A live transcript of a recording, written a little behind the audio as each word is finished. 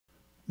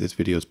This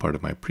video is part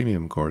of my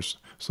premium course,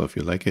 so if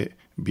you like it,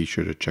 be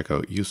sure to check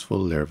out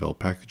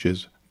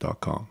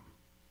usefullaravelpackages.com.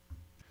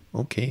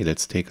 Okay,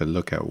 let's take a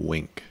look at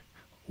WYSIWYG.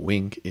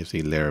 WYSIWYG is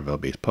a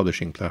Laravel-based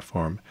publishing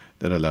platform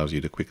that allows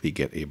you to quickly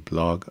get a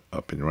blog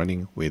up and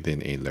running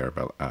within a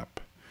Laravel app.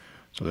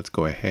 So let's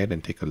go ahead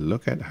and take a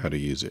look at how to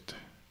use it.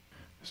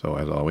 So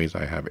as always,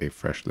 I have a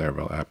fresh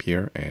Laravel app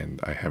here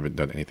and I haven't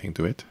done anything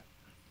to it.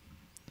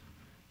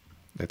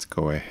 Let's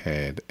go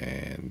ahead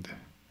and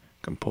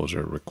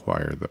Composer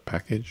require the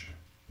package.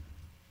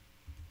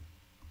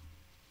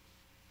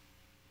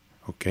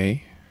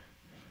 Okay,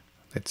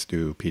 let's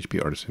do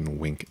PHP Artisan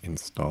WYSIWYG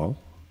install.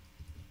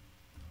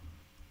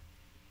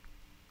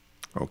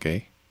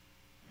 Okay,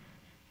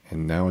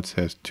 and now it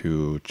says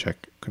to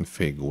check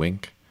config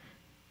WYSIWYG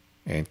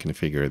and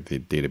configure the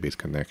database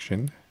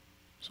connection.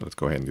 So let's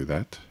go ahead and do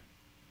that.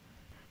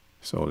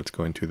 So let's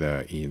go into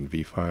the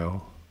env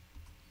file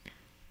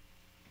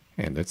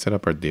and let's set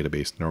up our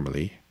database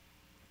normally.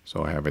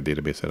 So I have a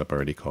database set up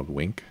already called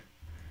WYSIWYG,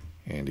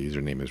 and the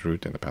username is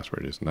root and the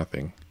password is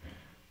nothing.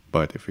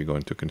 But if we go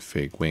into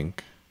config WYSIWYG,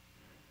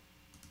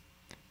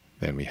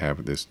 then we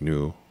have this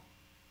new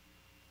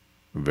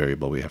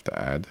variable we have to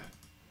add.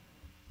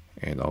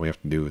 And all we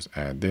have to do is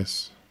add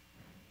this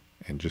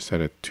and just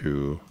set it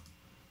to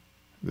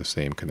the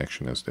same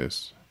connection as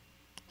this.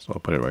 So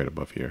I'll put it right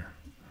above here.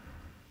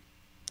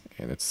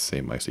 And it's the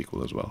same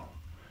MySQL as well.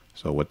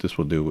 So what this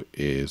will do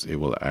is it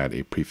will add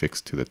a prefix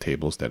to the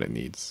tables that it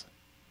needs.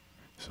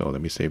 So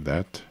let me save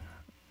that.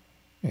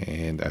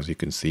 And as you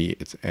can see,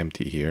 it's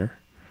empty here.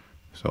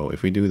 So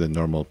if we do the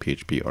normal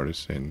PHP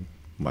Artisan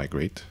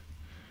migrate,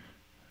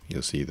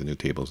 you'll see the new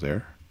tables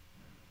there.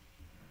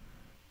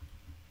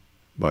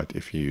 But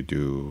if you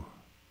do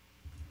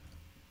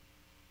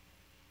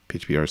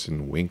PHP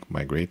Artisan WYSIWYG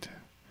migrate,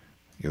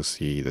 you'll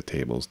see the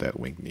tables that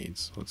WYSIWYG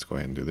needs. So let's go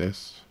ahead and do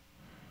this.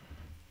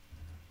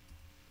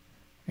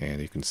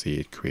 And you can see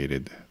it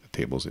created the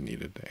tables it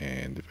needed.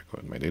 And if I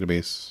go to my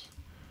database,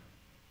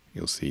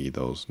 you'll see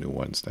those new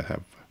ones that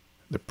have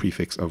the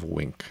prefix of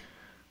WYSIWYG.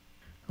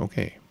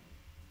 Okay.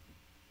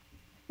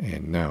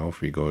 And now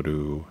if we go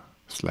to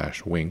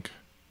 /WYSIWYG,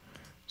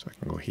 so I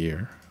can go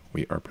here,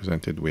 we are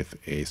presented with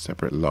a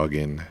separate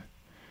login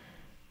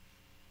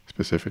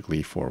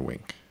specifically for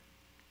WYSIWYG.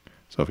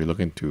 So if you look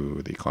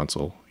into the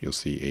console, you'll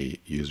see a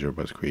user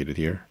was created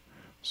here.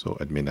 So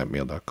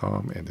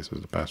admin@mail.com, and this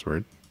is the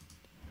password.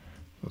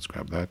 Let's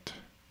grab that.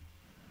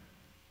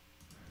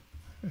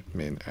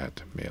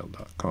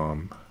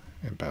 admin@mail.com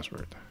and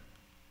password.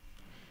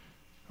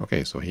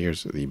 Okay, so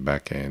here's the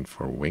backend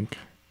for WYSIWYG.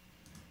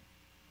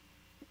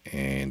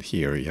 And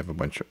here you have a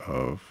bunch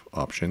of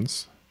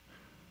options.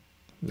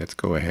 Let's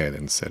go ahead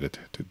and set it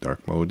to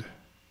dark mode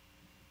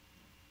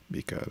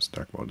because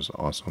dark mode is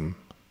awesome.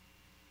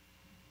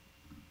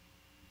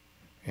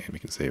 And we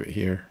can save it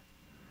here.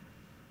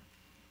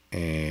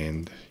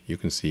 And you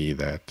can see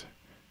that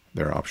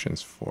there are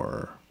options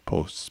for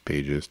posts,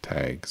 pages,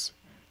 tags,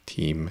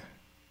 team.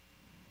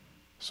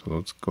 So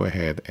let's go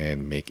ahead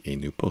and make a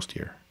new post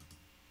here.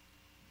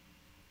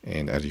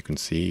 And as you can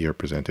see, you're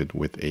presented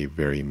with a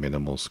very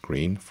minimal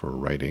screen for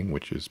writing,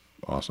 which is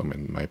awesome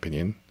in my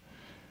opinion.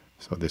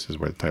 So this is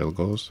where the title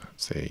goes.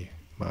 Say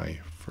my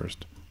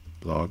first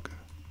blog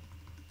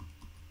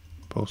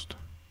post.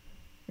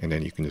 And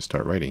then you can just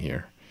start writing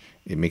here.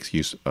 It makes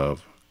use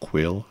of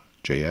Quill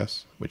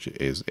JS, which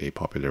is a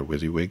popular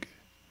WYSIWYG.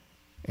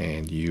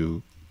 And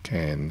you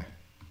can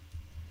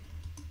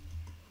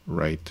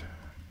write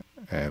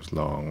as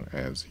long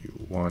as you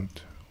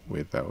want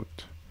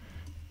without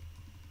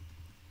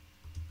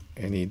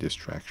any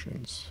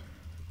distractions.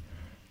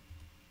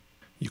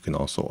 You can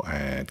also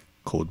add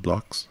code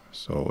blocks.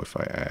 So if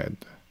I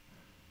add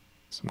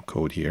some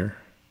code here,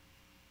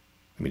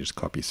 let me just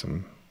copy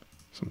some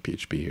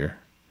PHP here.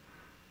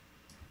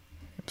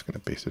 I'm just going to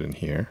paste it in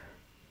here.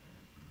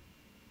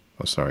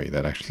 Oh, sorry,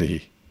 that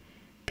actually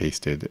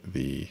pasted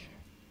the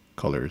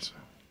colors.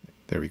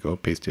 There we go,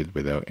 pasted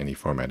without any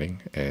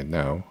formatting. And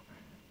now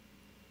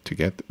to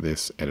get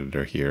this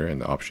editor here and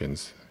the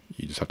options,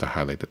 you just have to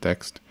highlight the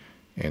text.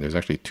 And there's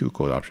actually two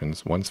code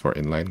options. One's for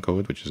inline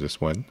code, which is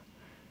this one.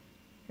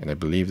 And I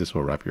believe this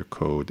will wrap your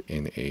code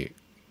in a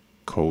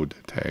code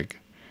tag.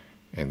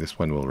 And this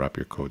one will wrap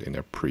your code in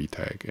a pre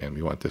tag. And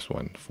we want this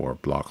one for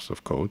blocks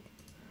of code.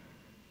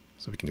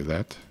 So we can do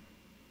that.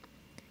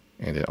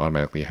 And it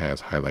automatically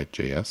has highlight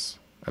JS,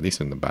 at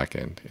least in the back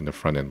end. In the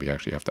front end, we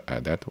actually have to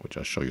add that, which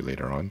I'll show you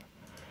later on.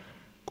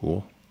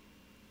 Cool.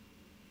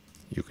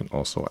 You can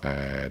also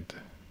add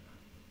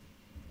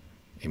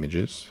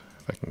images,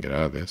 if I can get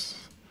out of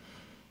this.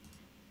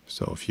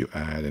 So if you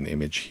add an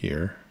image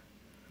here,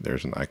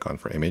 there's an icon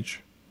for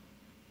image.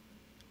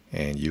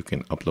 And you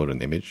can upload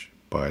an image,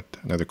 but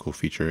another cool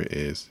feature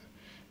is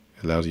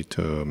it allows you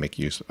to make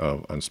use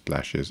of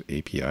Unsplash's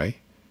API.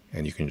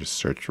 And you can just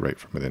search right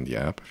from within the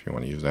app if you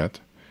want to use that.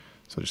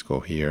 So just go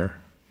here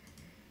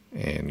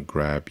and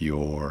grab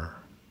your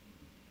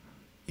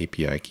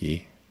API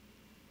key.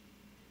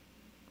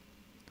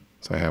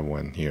 So I have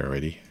one here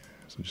already.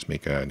 So just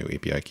make a new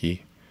API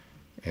key.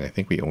 And I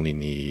think we only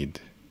need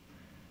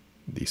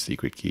the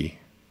secret key.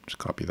 Just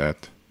copy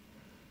that.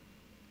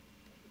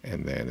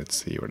 And then let's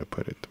see where to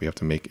put it. We have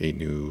to make a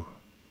new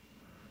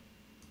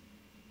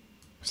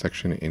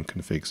section in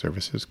config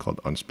services called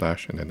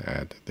unsplash, and then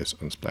add this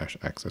unsplash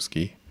access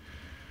key.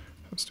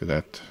 Let's do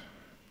that.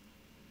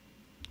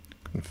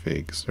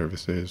 Config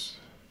services,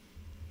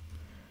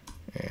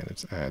 and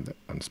let's add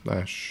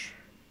unsplash.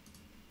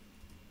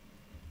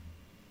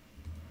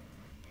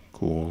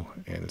 Cool,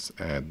 and let's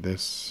add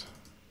this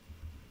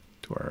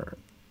to our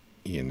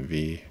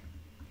env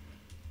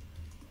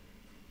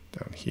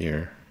down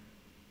here.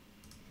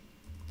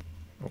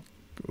 Oh,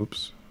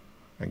 oops,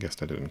 I guess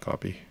that didn't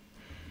copy.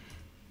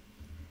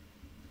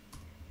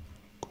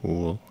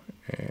 Cool,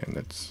 and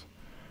let's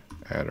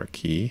add our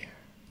key.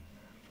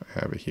 If I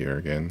have it here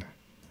again.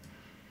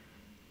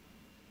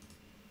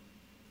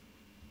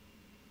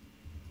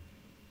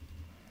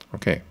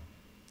 Okay,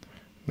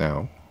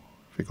 now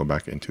if we go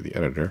back into the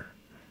editor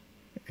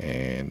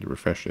and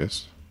refresh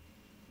this,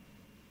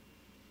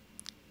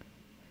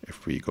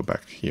 if we go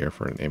back here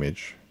for an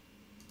image,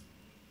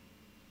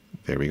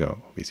 there we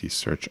go. We see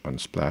search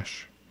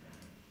unsplash.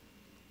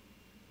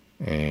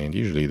 And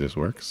usually this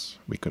works.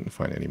 We couldn't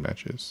find any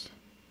matches.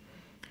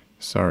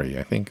 Sorry,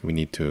 I think we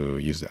need to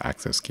use the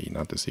access key,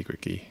 not the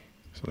secret key.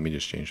 So let me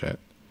just change that.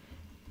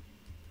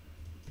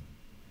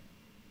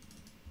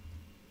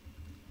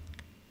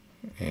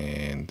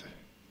 And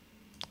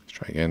let's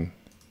try again.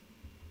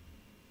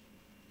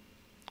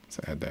 Let's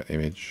add that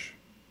image.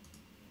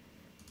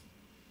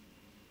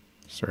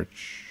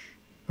 Search.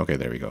 Okay,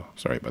 there we go.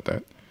 Sorry about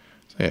that.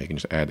 So yeah, you can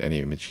just add any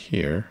image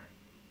here.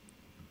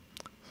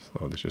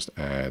 So let's just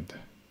add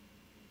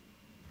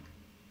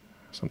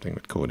something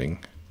with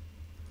coding.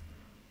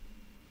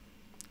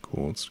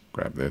 Cool, let's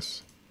grab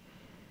this.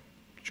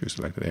 Choose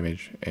selected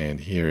image. And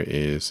here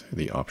is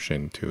the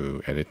option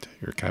to edit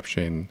your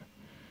caption.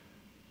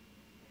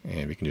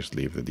 And we can just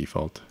leave the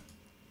default.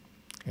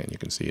 And you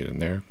can see it in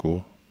there.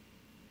 Cool.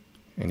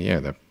 And yeah,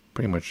 that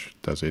pretty much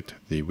does it.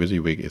 The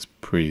WYSIWYG is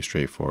pretty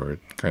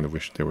straightforward. Kind of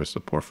wish there was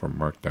support for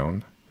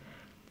Markdown,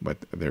 but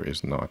there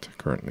is not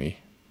currently.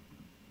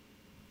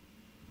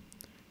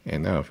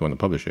 And now if you want to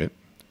publish it,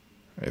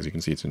 as you can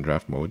see, it's in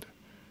draft mode.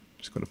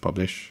 Just go to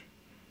publish,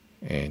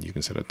 and you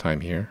can set a time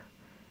here.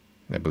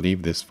 And I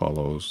believe this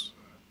follows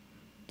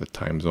the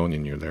time zone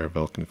in your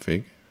Laravel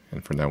config.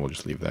 And for now, we'll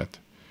just leave that.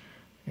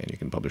 And you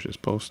can publish this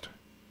post.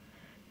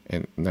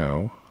 And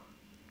now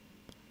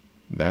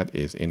that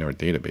is in our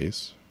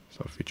database.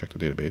 So if we check the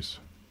database,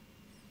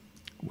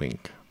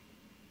 Wink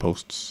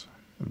posts,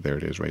 there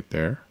it is right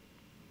there.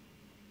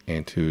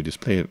 And to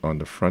display it on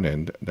the front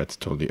end, that's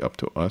totally up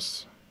to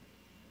us.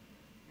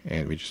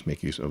 And we just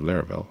make use of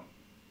Laravel.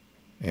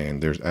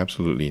 And there's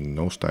absolutely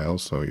no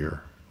styles, so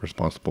you're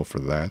responsible for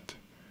that.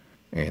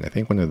 And I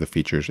think one of the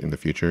features in the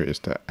future is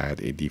to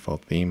add a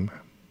default theme.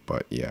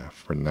 But yeah,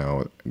 for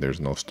now, there's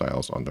no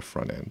styles on the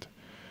front end.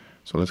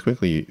 So let's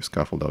quickly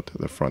scaffold out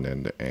the front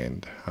end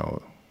and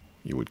how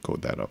you would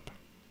code that up.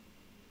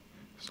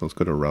 So let's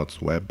go to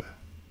routes web.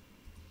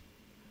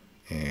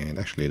 And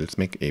actually, let's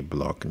make a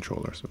blog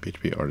controller. So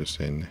PHP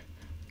artisan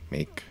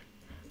make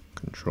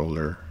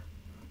controller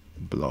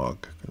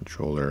blog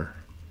controller.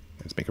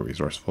 Let's make it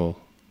resourceful.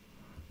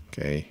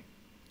 Okay.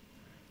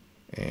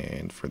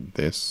 And for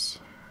this,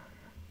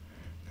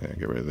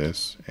 get rid of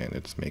this, and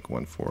let's make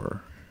one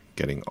for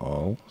getting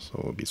all. So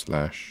it will be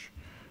slash,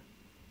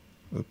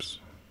 oops,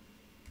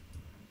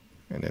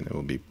 and then it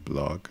will be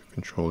blog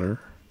controller,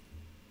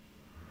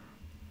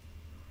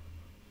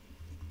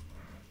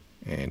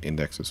 and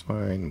index is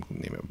fine. We'll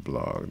name it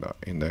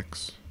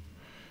blog.index,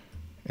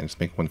 and let's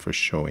make one for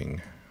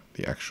showing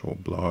the actual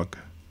blog,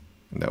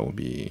 and that will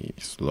be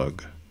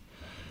slug.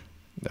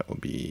 That will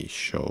be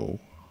show,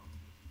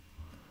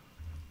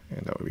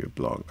 and that will be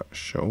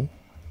blog.show.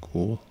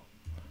 Cool.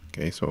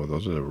 Okay, so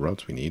those are the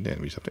routes we need,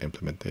 and we just have to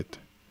implement it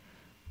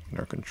in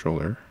our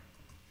controller.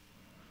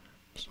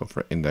 So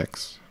for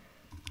index,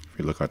 if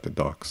you look at the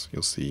docs,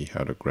 you'll see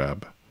how to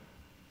grab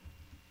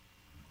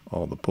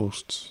all the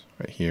posts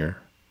right here.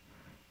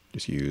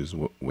 Just use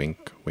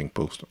wink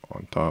post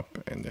on top,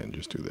 and then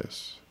just do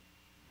this.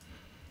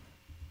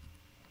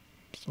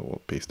 So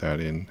we'll paste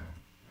that in,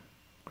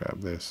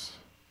 grab this,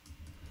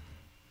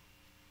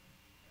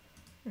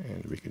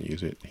 and we can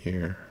use it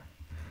here.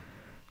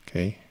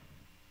 Okay.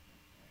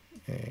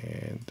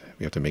 And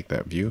we have to make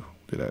that view.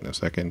 Do that in a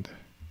second.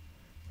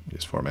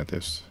 Just format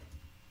this.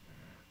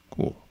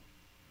 Cool.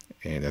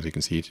 And as you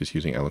can see, it's just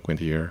using Eloquent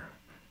here.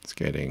 It's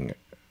getting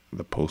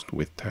the post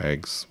with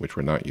tags, which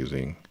we're not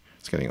using.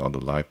 It's getting all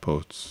the live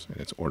posts, and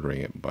it's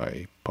ordering it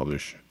by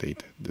publish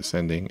date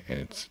descending, and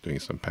it's doing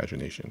some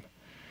pagination.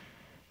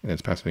 And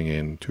it's passing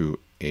into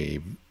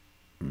a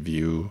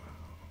view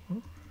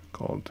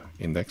called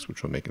index,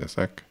 which we'll make in a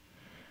sec.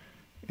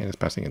 And it's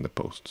passing in the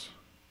posts.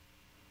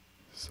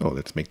 So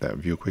let's make that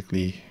view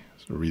quickly.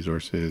 So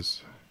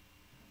resources,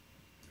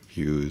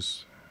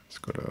 views, let's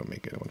go to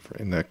make it one for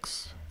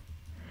index.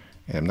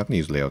 And I'm not going to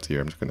use layouts here.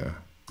 I'm just going to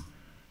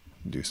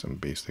do some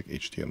basic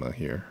HTML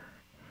here.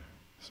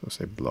 So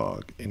say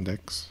blog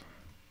index.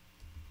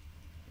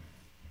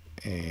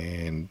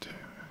 And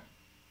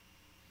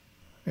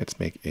let's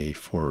make a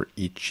for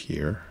each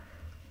here.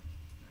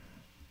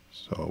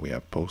 So we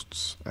have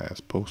posts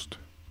as post,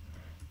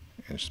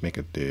 and just make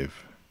a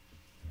div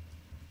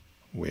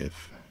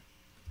with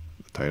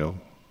the title.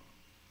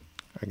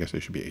 I guess they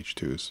should be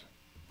H2s.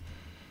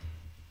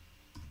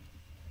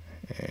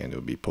 And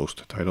it'll be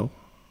post title.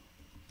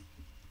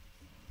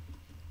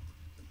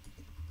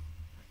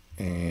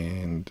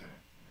 And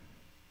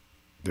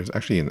there's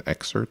actually an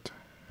excerpt.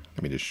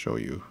 Let me just show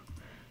you.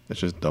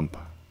 Let's just dump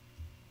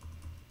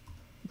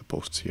the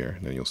posts here,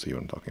 and then you'll see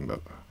what I'm talking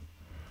about.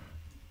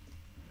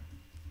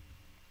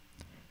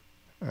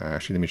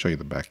 Actually, let me show you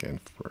the backend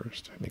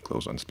first. Let me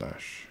close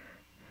Unsplash.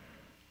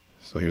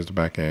 So here's the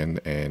backend,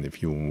 and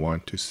if you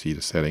want to see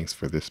the settings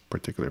for this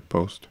particular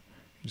post,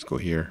 you just go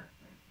here.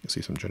 You'll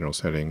see some general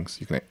settings.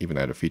 You can even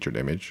add a featured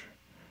image.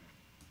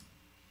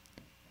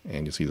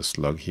 And you'll see the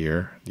slug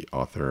here, the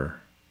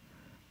author,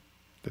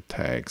 the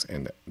tags,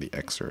 and the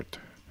excerpt.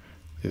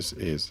 This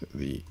is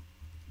the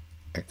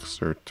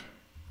excerpt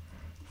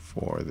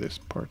for this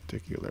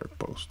particular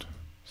post.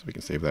 So we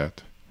can save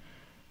that.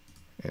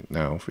 And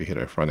now if we hit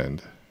our front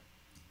end,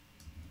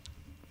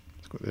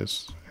 let's go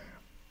this.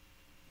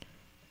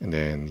 And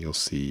then you'll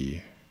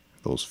see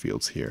those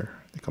fields here.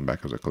 They come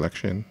back as a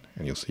collection,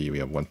 and you'll see we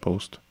have one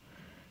post.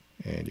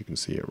 And you can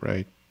see it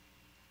right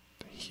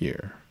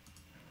here.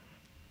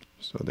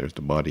 So there's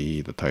the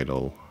body, the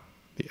title,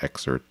 the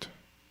excerpt,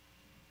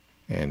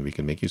 and we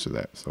can make use of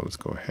that. So let's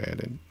go ahead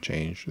and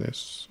change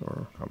this,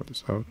 or comment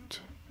this out.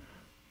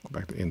 Go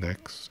back to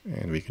index,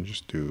 and we can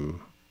just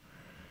do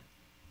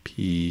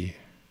p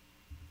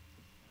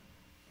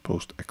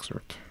post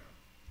excerpt.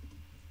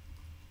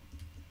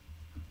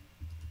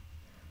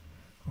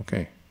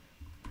 Okay,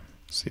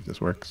 let's see if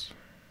this works.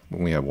 We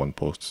only have one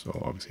post,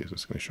 so obviously it's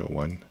just going to show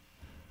one.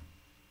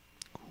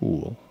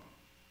 Cool.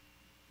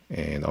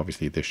 And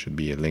obviously this should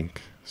be a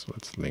link, so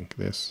let's link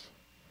this,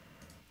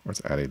 or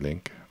let's add a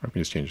link, or we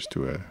can just change this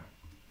to a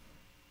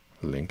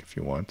link if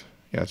you want.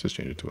 Yeah, let's just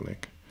change it to a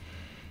link.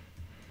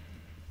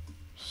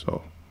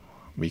 So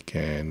we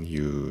can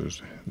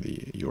use the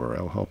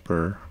URL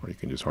helper, or you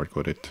can just hard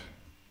code it.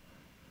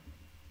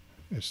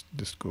 Let's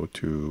just go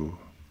to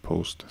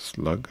post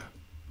slug,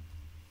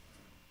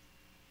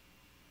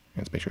 and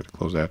let's make sure to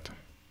close that.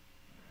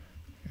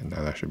 And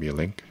now that should be a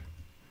link.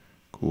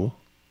 Cool.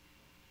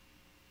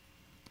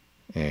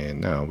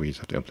 And now we just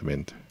have to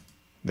implement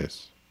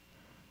this.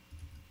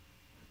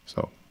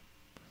 So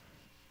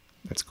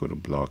let's go to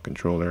block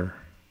controller.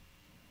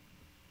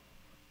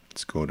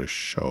 Let's go to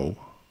show.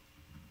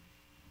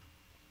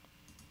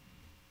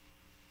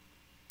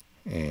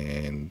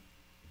 And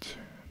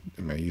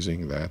am I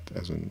using that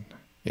as an,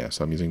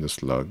 yes, I'm using the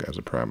slug as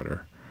a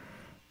parameter.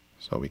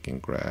 So we can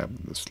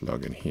grab the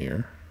slug in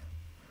here.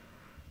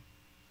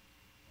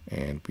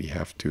 And we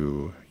have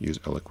to use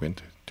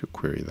Eloquent to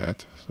query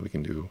that. So we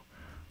can do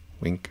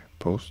wink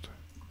post,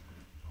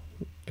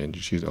 and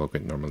just use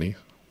Eloquent normally,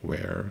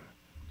 where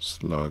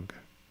slug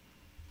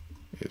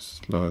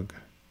is slug,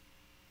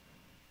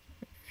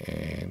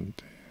 and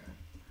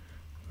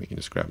we can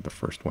just grab the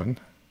first one,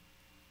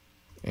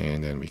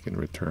 and then we can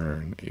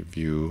return a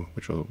view,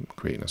 which we'll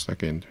create in a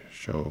second.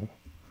 Show,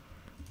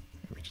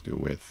 and we just do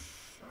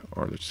with,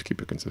 or let's just keep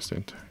it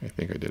consistent. I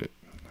think I did it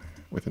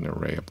with an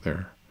array up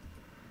there.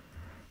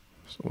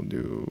 So we'll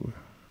do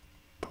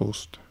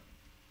post.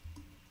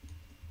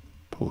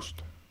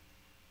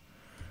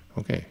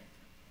 Okay,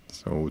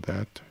 so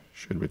that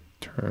should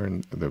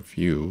return the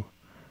view,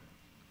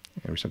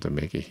 and we just have to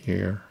make it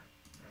here,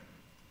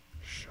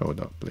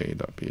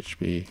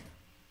 show.play.php,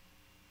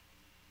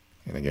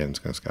 and again it's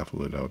going to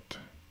scaffold it out,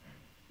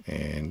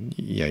 and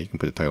yeah, you can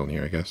put the title in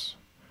here, I guess.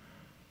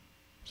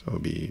 So it'll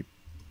be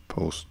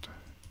post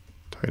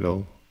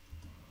title,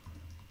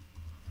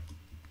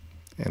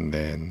 and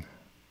then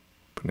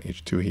put an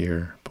H2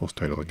 here, post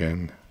title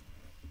again.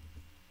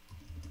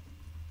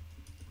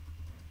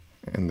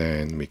 And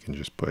then we can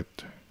just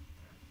put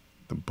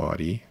the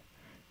body,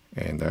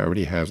 and that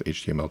already has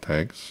HTML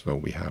tags, so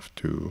we have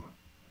to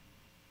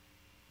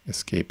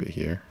escape it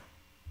here.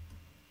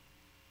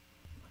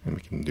 And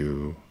we can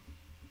do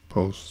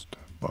post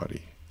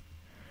body.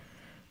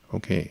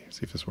 Okay,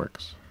 see if this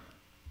works.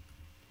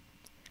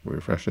 We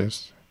refresh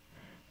this,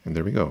 and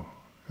there we go.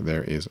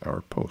 There is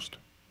our post.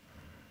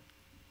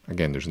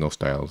 Again, there's no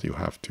styles. You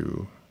have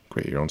to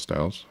create your own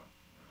styles.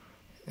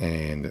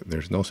 And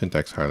there's no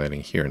syntax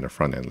highlighting here in the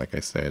front end, like I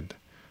said.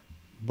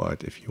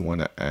 But if you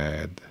want to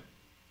add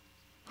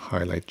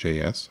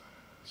highlight.js,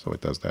 so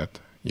it does that,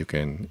 you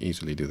can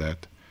easily do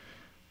that.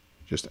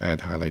 Just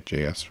add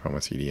highlight.js from a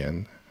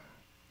CDN.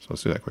 So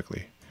let's do that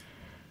quickly.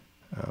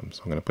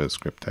 So I'm going to put a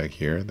script tag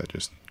here that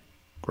just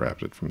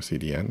grabs it from a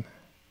CDN.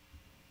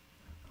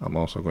 I'm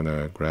also going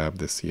to grab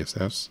the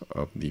CSS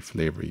of the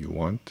flavor you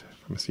want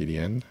from a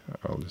CDN.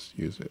 I'll just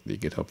use the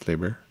GitHub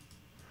flavor.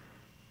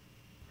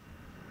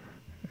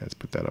 Let's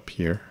put that up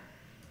here.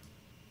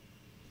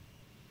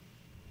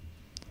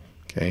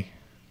 Okay.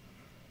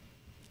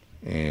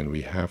 And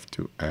we have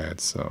to add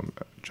some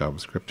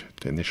JavaScript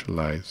to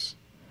initialize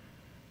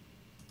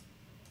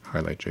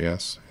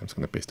highlight.js. I'm just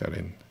going to paste that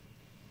in.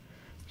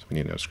 So we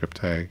need a script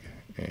tag,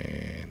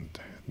 and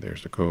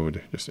there's the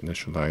code. Just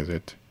initialize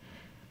it,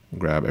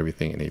 grab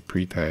everything in a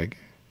pre-tag,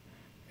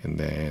 and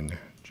then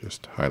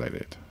just highlight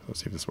it.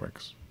 Let's see if this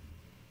works.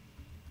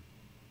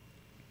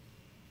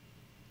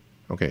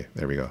 Okay,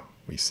 there we go.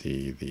 We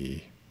see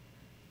the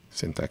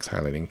syntax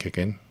highlighting kick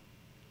in.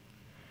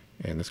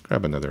 And let's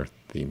grab another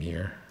theme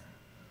here,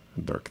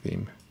 a dark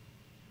theme.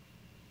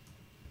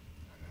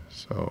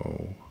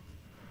 So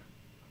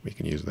we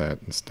can use that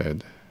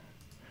instead.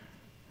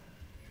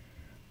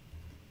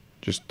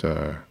 Just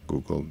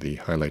Google the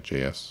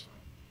highlight.js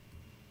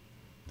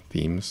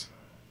themes,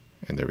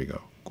 and there we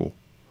go. Cool.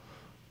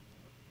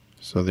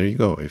 So there you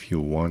go. If you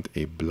want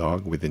a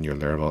blog within your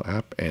Laravel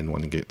app and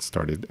want to get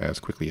started as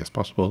quickly as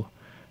possible,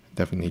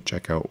 definitely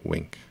check out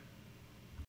WYSIWYG.